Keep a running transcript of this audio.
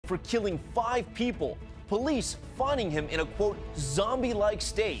for killing 5 people. Police finding him in a, quote, zombie-like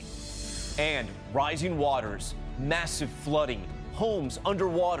state. And rising waters, massive flooding, homes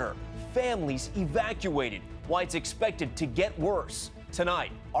underwater, families evacuated. Why it's expected to get worse.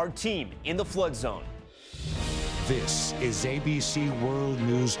 Tonight, our team in the flood zone. This is ABC World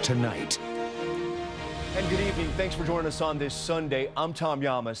News Tonight. And good evening. Thanks for joining us on this Sunday. I'm Tom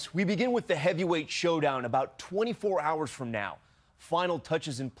Yamas. We begin with the heavyweight showdown about 24 hours from now. Final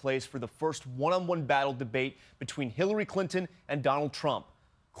touches in place for the first one-on-one battle debate between Hillary Clinton and Donald Trump.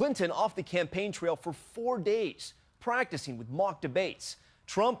 Clinton off the campaign trail for 4 days, practicing with mock debates.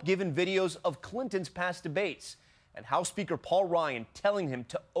 Trump given videos of Clinton's past debates. And House Speaker Paul Ryan telling him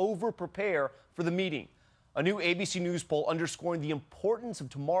to over-prepare for the meeting. A new ABC News poll underscoring the importance of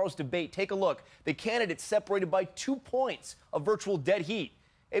tomorrow's debate. Take a look. The candidates separated by 2 points of virtual dead heat.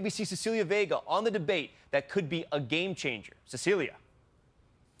 ABC's Cecilia Vega on the debate that could be a game changer. Cecilia.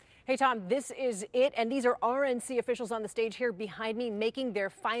 Hey, Tom, this is it. And these are RNC officials on the stage here behind me making their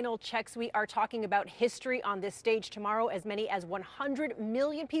final checks. We are talking about history on this stage tomorrow. As many as 100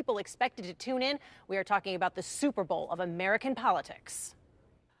 million people expected to tune in. We are talking about the Super Bowl of American politics.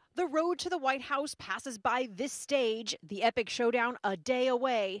 The road to the White House passes by this stage, the epic showdown a day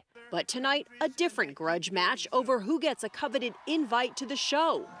away. But tonight, a different grudge match over who gets a coveted invite to the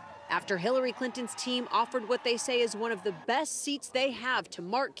show. After Hillary Clinton's team offered what they say is one of the best seats they have to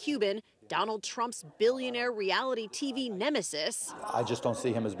Mark Cuban, Donald Trump's billionaire reality TV nemesis. I just don't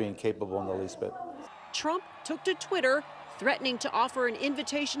see him as being capable in the least bit. Trump took to Twitter, threatening to offer an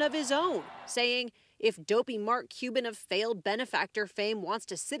invitation of his own, saying, if dopey Mark Cuban of failed benefactor fame wants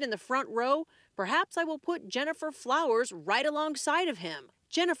to sit in the front row, perhaps I will put Jennifer Flowers right alongside of him.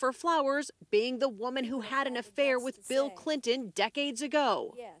 Jennifer Flowers being the woman who had an affair with Bill Clinton decades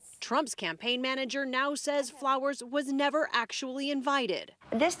ago. Trump's campaign manager now says Flowers was never actually invited.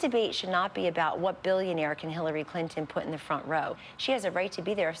 This debate should not be about what billionaire can Hillary Clinton put in the front row. She has a right to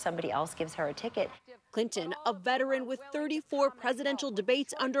be there if somebody else gives her a ticket. Clinton, a veteran with 34 presidential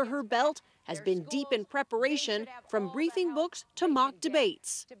debates under her belt, has been deep in preparation from briefing books to mock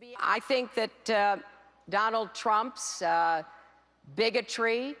debates. I think that Donald Trump's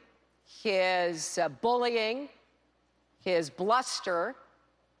bigotry, his bullying, his bluster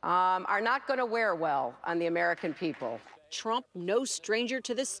are not going to wear well on the American people. Trump, no stranger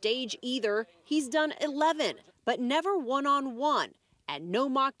to the stage either. He's done 11, but never one-on-one. And no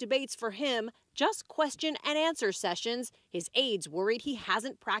mock debates for him, just question and answer sessions. His aides worried he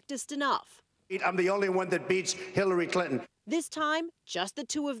hasn't practiced enough. I'm the only one that beats Hillary Clinton. This time, just the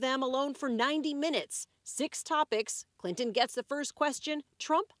two of them alone for 90 minutes. 6 topics. Clinton gets the first question.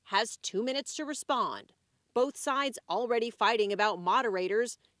 Trump has 2 minutes to respond. Both sides already fighting about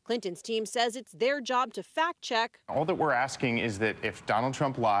moderators. Clinton's team says it's their job to fact-check. All that we're asking is that if Donald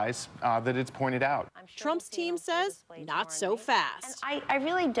Trump lies, that it's pointed out. Trump's team says not so fast. And I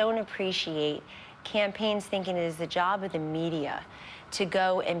really don't appreciate campaigns thinking it is the job of the media to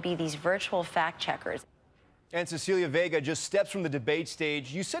go and be these virtual fact-checkers. And Cecilia Vega just steps from the debate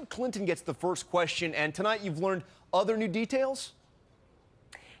stage. You said Clinton gets the first question, and tonight you've learned other new details?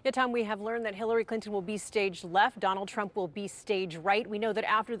 Yeah, Tom, we have learned that Hillary Clinton will be stage left, Donald Trump will be stage right. We know that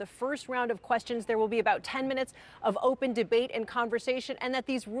after the first round of questions, there will be about 10 minutes of open debate and conversation, and that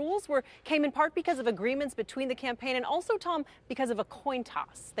these rules came in part because of agreements between the campaign and also, Tom, because of a coin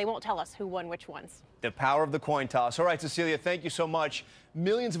toss. They won't tell us who won which ones. The power of the coin toss. All right, Cecilia, thank you so much.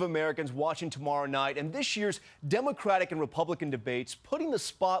 Millions of Americans watching tomorrow night, and this year's Democratic and Republican debates putting the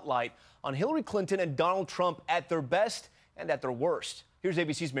spotlight on Hillary Clinton and Donald Trump at their best and at their worst. Here's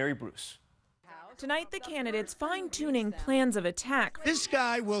ABC's Mary Bruce. Tonight, the candidates fine-tuning plans of attack. This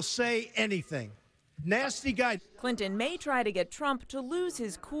guy will say anything. Nasty guy. Clinton may try to get Trump to lose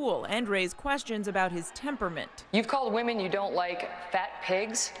his cool and raise questions about his temperament. You've called women you don't like fat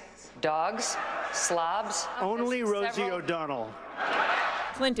pigs, dogs, slobs. Only Rosie O'Donnell.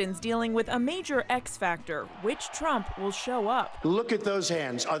 Clinton's dealing with a major X factor. Which Trump will show up? Look at those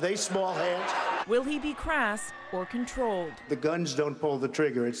hands. Are they small hands? Will he be crass or controlled? The guns don't pull the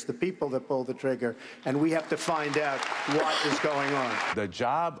trigger. It's the people that pull the trigger. And we have to find out what is going on. The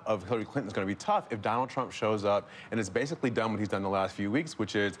job of Hillary Clinton is going to be tough if Donald Trump shows up and has basically done what he's done the last few weeks,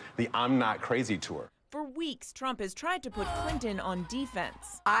 which is the I'm not crazy tour. For weeks, Trump has tried to put Clinton on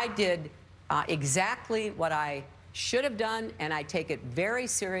defense. I did exactly what I should have done, and I take it very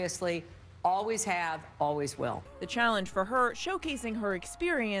seriously. Always have, always will. The challenge for her, showcasing her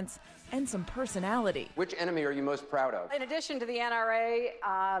experience and some personality. Which enemy are you most proud of? In addition to the NRA,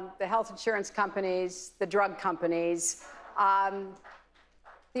 the health insurance companies, the drug companies, the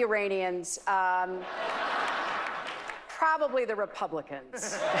Iranians, Probably the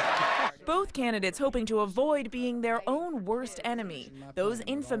Republicans. Both candidates hoping to avoid being their own worst enemy, those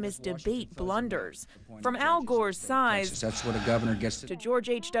infamous debate blunders. From Al Gore's size That's what a governor gets to George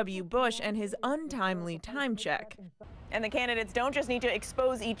H.W. Bush and his untimely time check. And the candidates don't just need to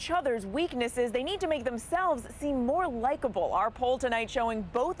expose each other's weaknesses, they need to make themselves seem more likable. Our poll tonight showing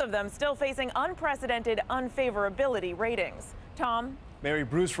both of them still facing unprecedented unfavorability ratings. Tom? Mary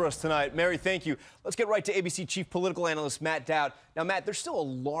Bruce for us tonight. Mary, thank you. Let's get right to ABC Chief Political Analyst Matt Dowd. Now, Matt, there's still a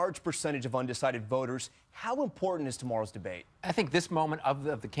large percentage of undecided voters. How important is tomorrow's debate? I think this moment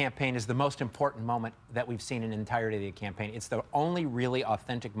of the campaign is the most important moment that we've seen in the entirety of the campaign. It's the only really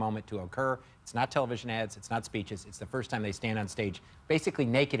authentic moment to occur. It's not television ads. It's not speeches. It's the first time they stand on stage, basically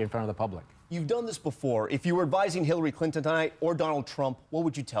naked in front of the public. You've done this before. If you were advising Hillary Clinton tonight or Donald Trump, what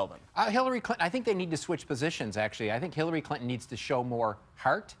would you tell them? Hillary Clinton, I think they need to switch positions, actually. I think Hillary Clinton needs to show more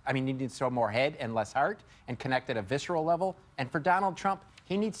heart. Needs to show more head and less heart and connect at a visceral level. And for Donald Trump,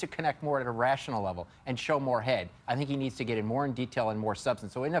 he needs to connect more at a rational level and show more head. I think he needs to get in more in detail and more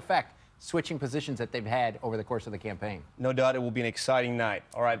substance. So, in effect, switching positions that they've had over the course of the campaign. No doubt it will be an exciting night.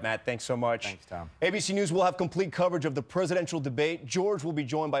 All right, Matt, thanks so much. Thanks, Tom. ABC News will have complete coverage of the presidential debate. George will be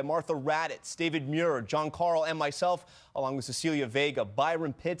joined by Martha Raddatz, David Muir, John Carl, and myself, along with Cecilia Vega,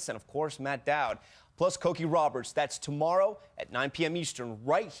 Byron Pitts, and, of course, Matt Dowd, plus Cokie Roberts. That's tomorrow at 9 p.m. Eastern,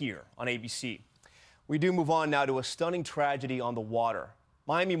 right here on ABC. We do move on now to a stunning tragedy on the water.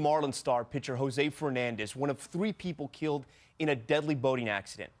 Miami Marlins star pitcher Jose Fernandez, one of 3 people killed in a deadly boating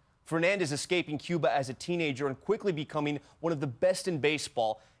accident. Fernandez escaping Cuba as a teenager and quickly becoming one of the best in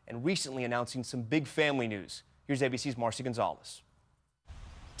baseball and recently announcing some big family news. Here's ABC's Marcy Gonzalez.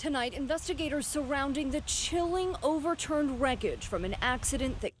 Tonight, investigators surrounding the chilling overturned wreckage from an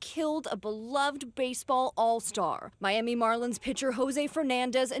accident that killed a beloved baseball all-star. Miami Marlins pitcher Jose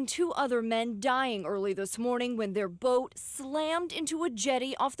Fernandez and 2 other men dying early this morning when their boat slammed into a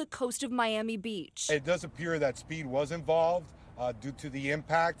jetty off the coast of Miami Beach. It does appear that speed was involved due to the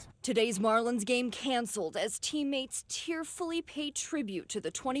impact. Today's Marlins game canceled as teammates tearfully paid tribute to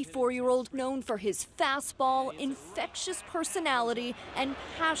the 24-year-old known for his fastball, infectious personality, and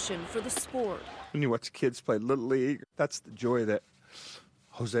passion for the sport. When you watch kids play Little League, that's the joy that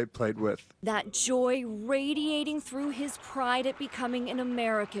Jose played with. That joy radiating through his pride at becoming an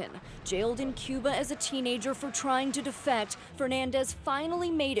American. Jailed in Cuba as a teenager for trying to defect, Fernandez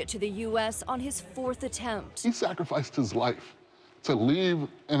finally made it to the U.S. on his 4th attempt. He sacrificed his life to leave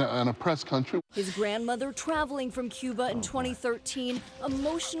in an oppressed country. His grandmother traveling from Cuba in 2013,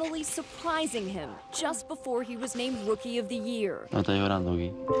 emotionally surprising him just before he was named Rookie of the Year.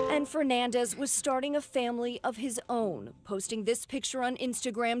 And Fernandez was starting a family of his own, posting this picture on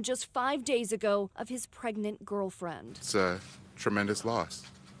Instagram just 5 days ago of his pregnant girlfriend. It's a tremendous loss,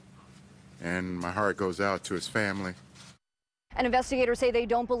 and my heart goes out to his family. And investigators say they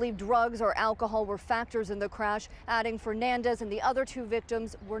don't believe drugs or alcohol were factors in the crash, adding Fernandez and the other 2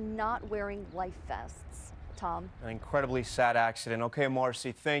 victims were not wearing life vests. Tom? An incredibly sad accident. Okay,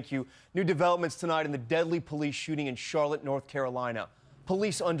 Marcy, thank you. New developments tonight in the deadly police shooting in Charlotte, North Carolina.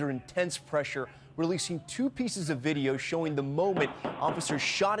 Police under intense pressure, releasing 2 pieces of video showing the moment officers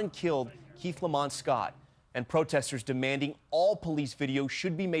shot and killed Keith Lamont Scott. And protesters demanding all police video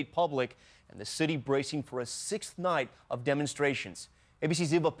should be made public, and the city bracing for a 6th night of demonstrations.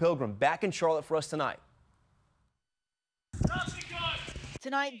 ABC's Eva Pilgrim back in Charlotte for us tonight.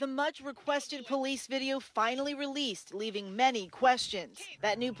 Tonight, the much-requested police video finally released, leaving many questions.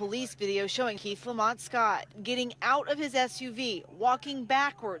 That new police video showing Keith Lamont Scott getting out of his SUV, walking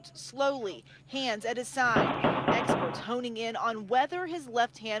backwards, slowly, hands at his side. Experts honing in on whether his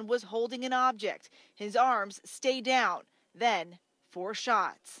left hand was holding an object. His arms stay down. Then, 4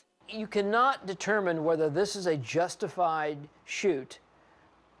 shots. You cannot determine whether this is a justified shoot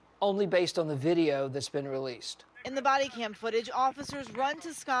only based on the video that's been released. In the body cam footage, officers run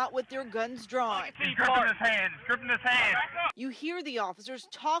to Scott with their guns drawn. Gripping his hand. You hear the officers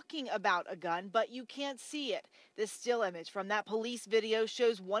talking about a gun, but you can't see it. This still image from that police video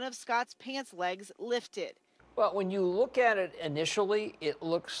shows one of Scott's pants legs lifted. Well, when you look at it initially, it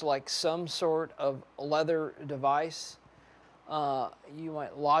looks like some sort of leather device. You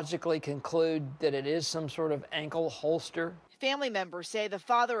might logically conclude that it is some sort of ankle holster. Family members say the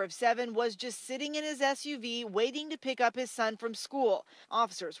father of 7 was just sitting in his SUV waiting to pick up his son from school.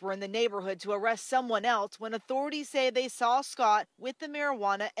 Officers were in the neighborhood to arrest someone else when authorities say they saw Scott with the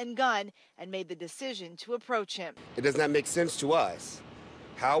marijuana and gun and made the decision to approach him. It does not make sense to us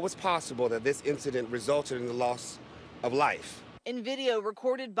how it was possible that this incident resulted in the loss of life. In video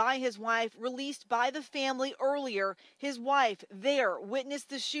recorded by his wife, released by the family earlier, his wife there witnessed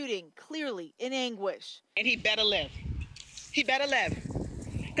the shooting, clearly in anguish. And he better live. He better live,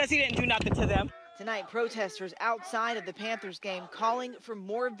 because he didn't do nothing to them. Tonight, protesters outside of the Panthers game calling for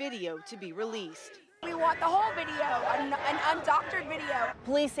more video to be released. We want the whole video, an undoctored video.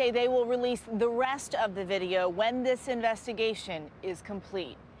 Police say they will release the rest of the video when this investigation is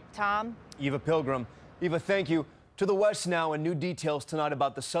complete. Tom? Eva Pilgrim. Eva, thank you. To the west now, and new details tonight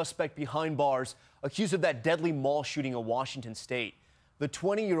about the suspect behind bars accused of that deadly mall shooting in Washington State. The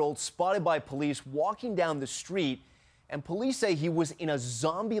 20-year-old spotted by police walking down the street, and police say he was in a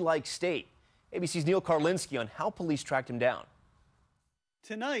zombie-like state. ABC's Neil Karlinski on how police tracked him down.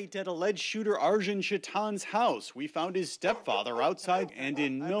 Tonight, at alleged shooter Arjun Chetan's house, we found his stepfather outside and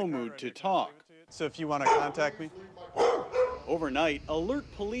in no mood to talk. So if you want to contact me. Overnight, alert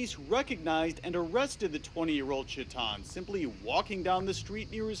police recognized and arrested the 20-year-old Chetan, simply walking down the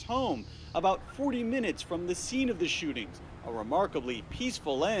street near his home, about 40 minutes from the scene of the shootings. A remarkably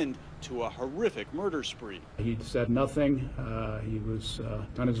peaceful end to a horrific murder spree. He said nothing. He was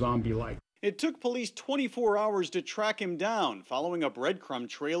kind of zombie-like. It took police 24 hours to track him down, following a breadcrumb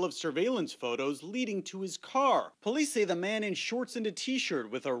trail of surveillance photos leading to his car. Police say the man in shorts and a t-shirt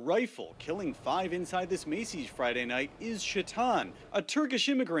with a rifle killing 5 inside this Macy's Friday night is Chetan, a Turkish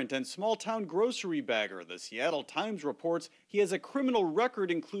immigrant and small-town grocery bagger. The Seattle Times reports he has a criminal record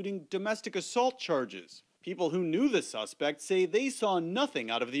including domestic assault charges. People who knew the suspect say they saw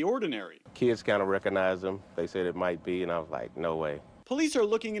nothing out of the ordinary. Kids kind of recognized him. They said it might be, and I was like, no way. Police are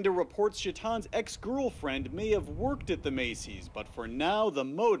looking into reports Chetan's ex-girlfriend may have worked at the Macy's, but for now the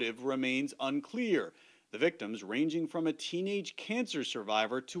motive remains unclear. The victims, ranging from a teenage cancer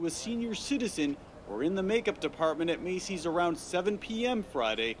survivor to a senior citizen, were in the makeup department at Macy's around 7 p.m.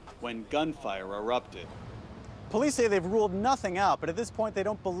 Friday when gunfire erupted. Police say they've ruled nothing out, but at this point they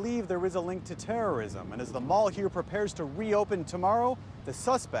don't believe there is a link to terrorism. And as the mall here prepares to reopen tomorrow, the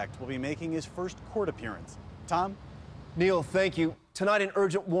suspect will be making his first court appearance. Tom? Neil, thank you. Tonight, an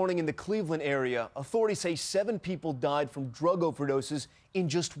urgent warning in the Cleveland area. Authorities say 7 people died from drug overdoses in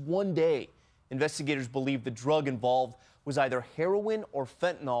just one day. Investigators believe the drug involved was either heroin or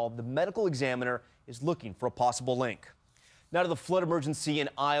fentanyl. The medical examiner is looking for a possible link. Now to the flood emergency in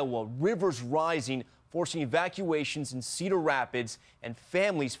Iowa. Rivers rising, forcing evacuations in Cedar Rapids and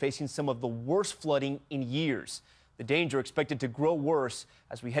families facing some of the worst flooding in years. The danger expected to grow worse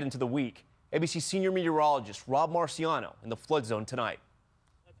as we head into the week. ABC senior meteorologist Rob Marciano in the flood zone tonight.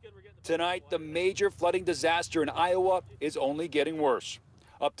 Tonight, the major flooding disaster in Iowa is only getting worse.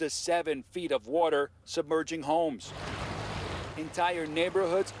 Up to 7 feet of water submerging homes. Entire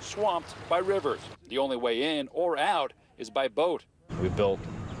neighborhoods swamped by rivers. The only way in or out is by boat. We built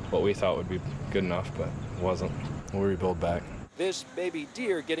what we thought would be good enough, but it wasn't. We'll rebuild back. This baby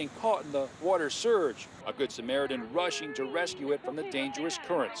deer getting caught in the water surge. A Good Samaritan rushing to rescue it from the dangerous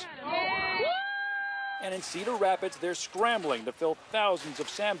currents. And in Cedar Rapids, they're scrambling to fill thousands of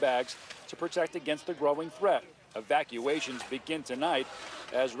sandbags to protect against the growing threat. Evacuations begin tonight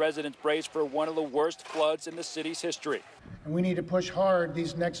as residents brace for one of the worst floods in the city's history. And we need to push hard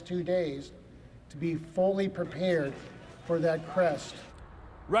these next 2 days to be fully prepared for that crest.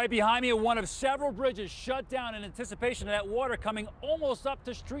 Right behind me are one of several bridges shut down in anticipation of that water coming almost up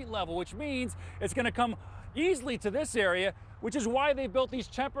to street level, which means it's going to come easily to this area, which is why they built these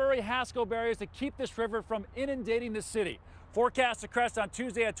temporary Haskell barriers to keep this river from inundating the city. Forecast to crest on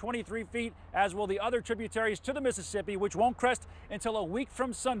Tuesday at 23 feet, as will the other tributaries to the Mississippi, which won't crest until a week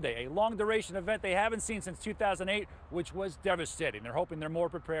from Sunday, a long-duration event they haven't seen since 2008, which was devastating. They're hoping they're more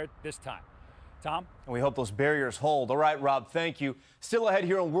prepared this time. Tom? And we hope those barriers hold. All right, Rob, thank you. Still ahead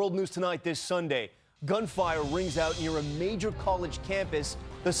here on World News Tonight this Sunday. Gunfire rings out near a major college campus.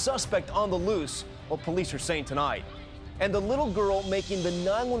 The suspect on the loose, what police are saying tonight. And the little girl making the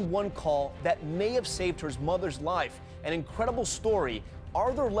 911 call that may have saved her mother's life. An incredible story.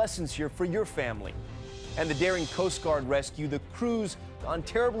 Are there lessons here for your family? And the daring Coast Guard rescue, the cruise gone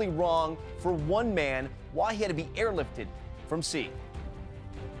terribly wrong for one man, why he had to be airlifted from sea.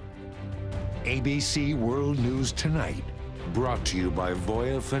 ABC World News Tonight, brought to you by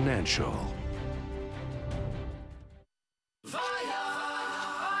Wjla Financial.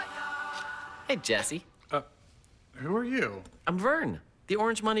 Hey, Jesse. Who are you? I'm Vern, the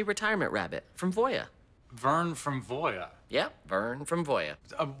Orange Money Retirement Rabbit from Wjla. Vern from Wjla? Yep, Vern from Wjla.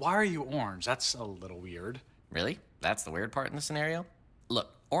 Why are you orange? That's a little weird. Really? That's the weird part in the scenario? Look,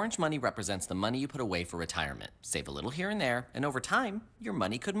 Orange Money represents the money you put away for retirement. Save a little here and there, and over time, your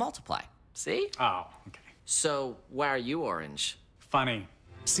money could multiply. See? Oh, okay. So, why are you orange? Funny.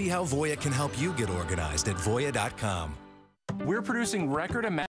 See how Wjla can help you get organized at Wjla.com. We're producing record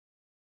amounts